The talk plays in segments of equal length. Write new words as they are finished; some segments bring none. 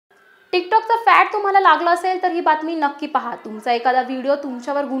टिकटॉकचा fat तुम्हाला लागला असेल तर ही बातमी नक्की पहा। तुमचा एखादा व्हिडिओ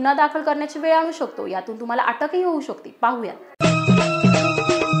तुमच्यावर गुन्हा दाखल करण्याची वेळ आणू शकतो, यातून तुम्हाला अटकही होऊ शकते। पाहूया।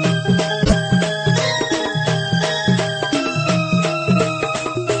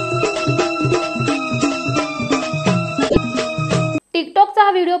 टिकटॉकचा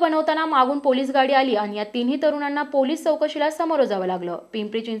हा व्हिडिओ बनवताना मागून पोलीस गाडी आली आणि या तिन्ही तरुणांना पोलीस चौकशीला सामोरं जावं लागलं।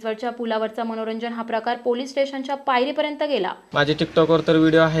 पिंपरी चिंचवडच्या पुलावरचा मनोरंजन हा प्रकार पोलीस स्टेशनच्या पायरीपर्यंत गेला। माझे टिकटॉकवर तर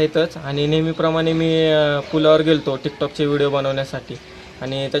व्हिडिओ आहेतच आणि नेहमीप्रमाणे मी पुलावर गेलतो टिकटॉकचे व्हिडिओ बनवण्यासाठी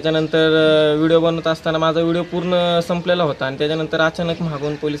आणि त्याच्यानंतर व्हिडिओ बनवत असताना माझा व्हिडिओ पूर्ण संपलेला होता आणि त्याच्यानंतर अचानक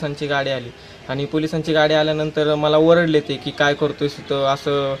मागून पोलिसांची गाडी आली आणि पोलिसांची गाडी आल्यानंतर मला ओरडले ते की काय करतोयस तू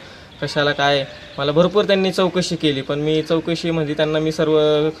असं कशाला काय। मला भरपूर त्यांनी चौकशी केली, पण मी चौकशीमध्ये त्यांना मी सर्व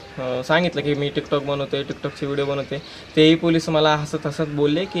सांगितलं की मी टिकटॉक बनवते, टिकटॉकचे व्हिडिओ बनवते। तेही पोलीस मला हसत हसत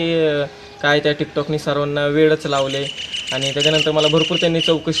बोलले की काय त्या टिकटॉकनी सर्वांना वेळच लावले आणि त्याच्यानंतर मला भरपूर त्यांनी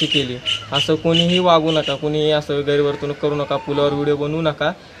चौकशी केली। असं कोणीही वागू नका, कोणीही असं गैरवर्तणूक करू नका, पुलावर व्हिडिओ बनवू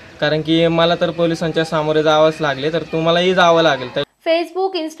नका, कारण की मला तर पोलिसांच्या सामोरे जावंच लागले, तर तुम्हालाही जावं लागेल।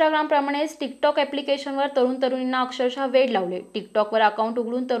 फेसबुक, इंस्टाग्राम प्रमाणेच टिकटॉक ॲप्लिकेशनवर तरुण-तरुणींना अक्षरशः वेड लावले। टिकटॉकवर अकाउंट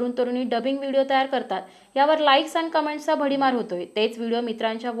उघडून तरुण-तरुणी डबिंग व्हिडिओ तयार करतात। यावर लाईक्स आणि कमेंट्सचा भडीमार होतोय। तेच व्हिडिओ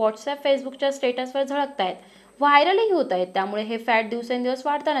मित्रांच्या व्हॉट्सअप, फेसबुकच्या स्टेटसवर झळकतायत, व्हायरलही होत आहेत। त्यामुळे हे फॅट दिवसेंदिवस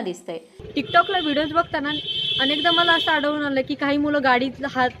वाढताना दिसतंय। टिकटॉकला व्हिडिओज बघताना अनेकदा मला असं आढळून आलं की काही मुलं गाडीत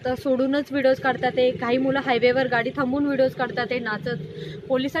हात सोडूनच व्हिडिओज काढतात, काही मुलं हायवेवर गाडी थांबवून व्हिडिओज काढतात नाचत।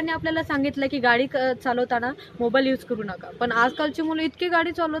 पोलिसांनी आपल्याला सांगितलं की गाडी चालवताना मोबाईल यूज करू नका, पण आजकालची मुलं इतकी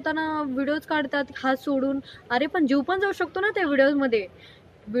गाडी चालवताना व्हिडिओज काढतात हात सोडून। अरे पण जीव पण जाऊ शकतो ना त्या व्हिडिओजमध्ये।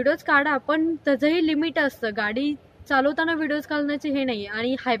 व्हिडिओज काढा, पण त्याचंही लिमिट असतं। गाडी चालवताना व्हिडिओज काढण्याचे हे नाही,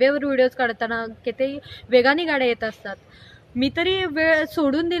 आणि हायवेवर व्हिडिओज काढताना किती वेगाने गाड्या येत असतात। मी तरी वेळ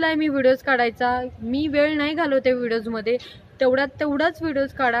सोडून दिलाय मी व्हिडिओज काढायचा। मी वेळ नाही घालवते व्हिडिओजमध्ये, तेवढाच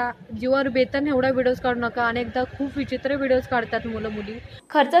व्हिडिओज काढा। जीवावर बेतन एवढा व्हिडिओज काढू नका। अनेकदा खूप विचित्र व्हिडिओज काढतात मुलं मुली।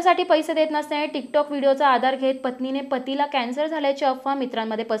 खर्चासाठी पैसे देत नसल्याने टिकटॉक व्हिडिओचा आधार घेत पत्नीने पतीला कॅन्सर झाल्याची अफवा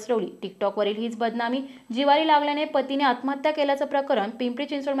मित्रांमध्ये पसरवली। टिकटॉकवरील हीच बदनामी जिवारी लागल्याने पतीने आत्महत्या केल्याचं प्रकरण पिंपरी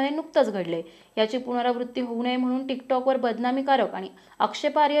चिंचवडमध्ये नुकतंच घडले। याची पुनरावृत्ती होऊ नये म्हणून टिकटॉकवर बदनामीकारक आणि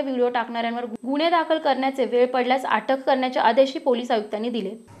आक्षेपार्ह व्हिडिओ टाकणाऱ्यांवर गुन्हे दाखल करण्याचे, वेळ पडल्यास अटक करण्याचे आदेशही पोलीस आयुक्तांनी दिले।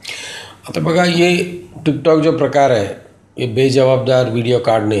 आता बघा, हे टिकटॉक जो प्रकार आहे, हे बेजबाबदार व्हिडिओ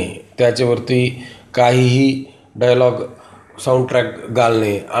काढणे, त्याच्यावरती काहीही डायलॉग, साऊंड ट्रॅक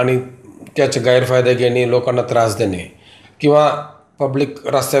घालणे आणि त्याचे गैरफायदा घेणे, लोकांना त्रास देणे किंवा पब्लिक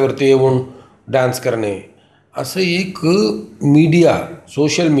रस्त्यावरती येऊन डान्स करणे, असं एक मीडिया,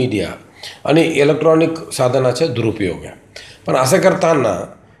 सोशल मीडिया आणि इलेक्ट्रॉनिक साधनाचा दुरुपयोग आहे। पण असं करताना,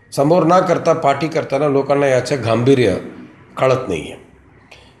 समोर न करता पाठी करताना लोकांना याचं गांभीर्य कळत नाही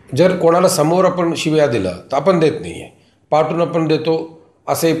आहे। जर कोणाला समोर आपण शिव्या दिलं तर आपण देत नाही आहे, पाठून आपण देतो,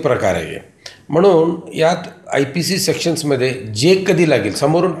 असे एक प्रकार आहे। म्हणून यात IPC सेक्शन्समध्ये जे कधी लागेल,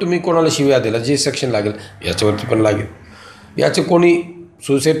 समोरून तुम्ही कोणाला शिव्या दिला, जे सेक्शन लागेल याच्यावरती पण लागेल। याचे कोणी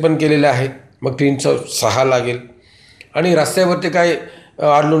सुसाईड पण केलेले आहे, मग 306 लागेल। आणि रस्त्यावरती काय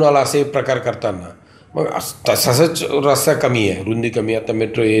आढळून आला असे प्रकार करताना, मग तसंच रस्ता कमी आहे, रुंदी कमी आहे, आता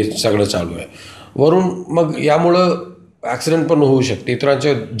मेट्रो हे सगळं चालू आहे वरून, मग यामुळं ॲक्सिडेंट पण होऊ शकते,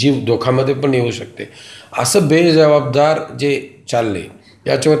 इतरांच्या जीव धोक्यामध्ये पण येऊ शकते। असं बेजबाबदार जे चालले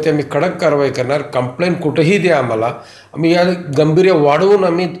याच्यावरती आम्ही कडक कारवाई करणार। कंप्लेंट कुठेही द्या आम्हाला, आम्ही या गांभीर्य वाढवून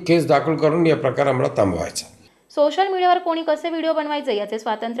आम्ही केस दाखल करून या प्रकार आम्हाला थांबवायचा। सोशल मीडियावर कोणी कसे व्हिडिओ बनवायचे याचे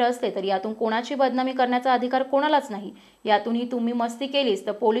स्वातंत्र्य असले तरी यातून कोणाची बदनामी करण्याचा अधिकार कोणालाच नाही। यातूनही तुम्ही मस्ती केलीस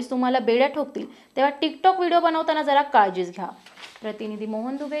तर पोलीस तुम्हाला बेड्या ठोकतील, तेव्हा टिकटॉक व्हिडिओ बनवताना जरा काळजीच घ्या। प्रतिनिधी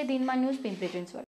मोहन दुबे, दिनमान न्यूज, पिंपरी चिंचवड।